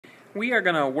we are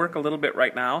going to work a little bit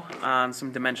right now on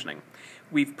some dimensioning.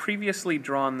 We've previously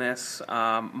drawn this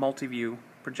multi-view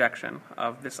projection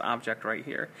of this object right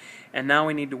here, and now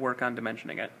we need to work on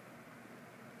dimensioning it.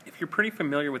 If you're pretty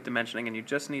familiar with dimensioning and you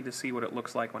just need to see what it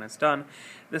looks like when it's done,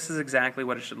 this is exactly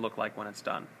what it should look like when it's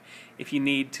done. If you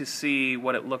need to see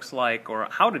what it looks like or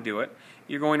how to do it,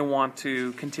 you're going to want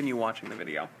to continue watching the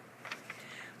video.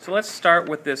 So let's start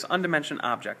with this undimensioned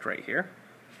object right here,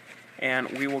 and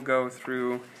we will go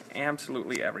through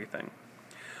absolutely everything.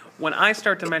 When I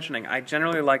start dimensioning, I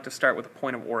generally like to start with a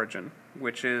point of origin,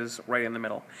 which is right in the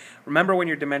middle. Remember, when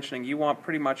you're dimensioning, you want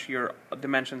pretty much your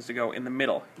dimensions to go in the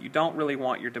middle. You don't really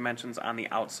want your dimensions on the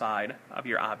outside of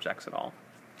your objects at all.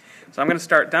 So I'm going to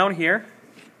start down here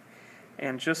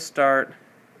and just start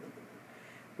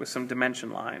with some dimension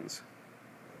lines,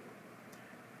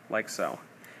 like so.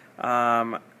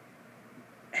 Have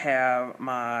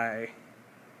my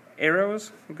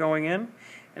arrows going in,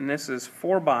 and this is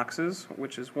 4 boxes,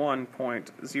 which is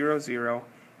 1.00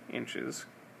 inches,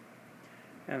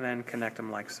 and then connect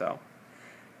them like so.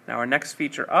 Now our next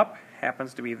feature up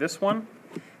happens to be this one,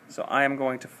 so I am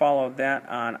going to follow that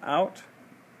on out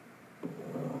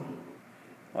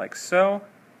like so.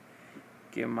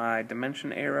 Give my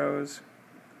dimension arrows.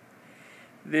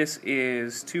 This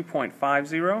is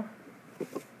 2.50,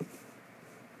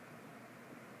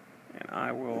 and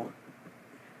I will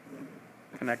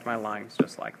connect my lines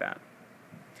just like that.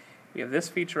 We have this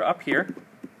feature up here,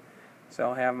 so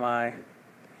I'll have my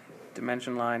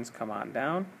dimension lines come on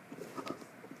down,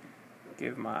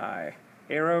 give my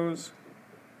arrows,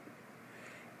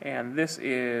 and this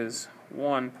is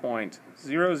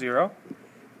 1.00,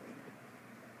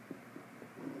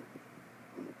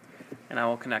 and I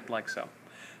will connect like so.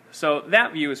 So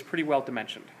that view is pretty well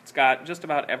dimensioned. It's got just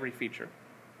about every feature.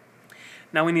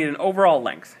 Now we need an overall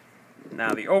length.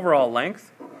 Now the overall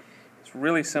length is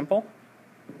really simple.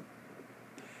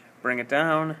 Bring it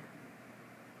down,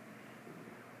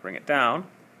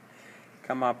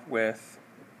 come up with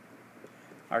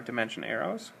our dimension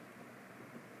arrows,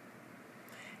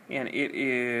 and it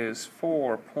is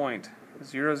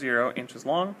 4.00 inches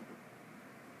long.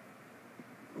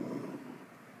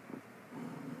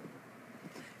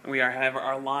 And we have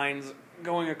our lines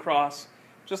going across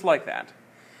just like that.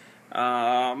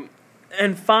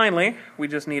 And finally, we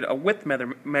just need a width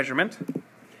measurement,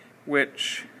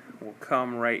 which will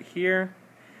come right here,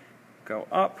 go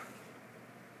up,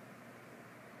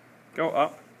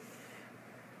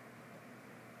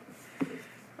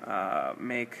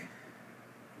 make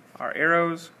our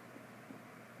arrows.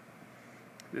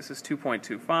 This is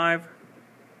 2.25,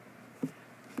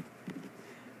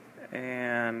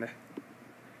 and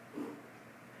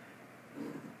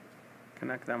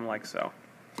connect them like so.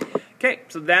 Okay,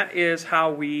 so that is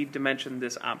how we dimension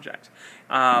this object.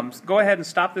 So go ahead and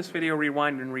stop this video,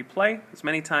 rewind and replay as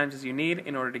many times as you need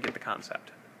in order to get the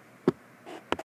concept.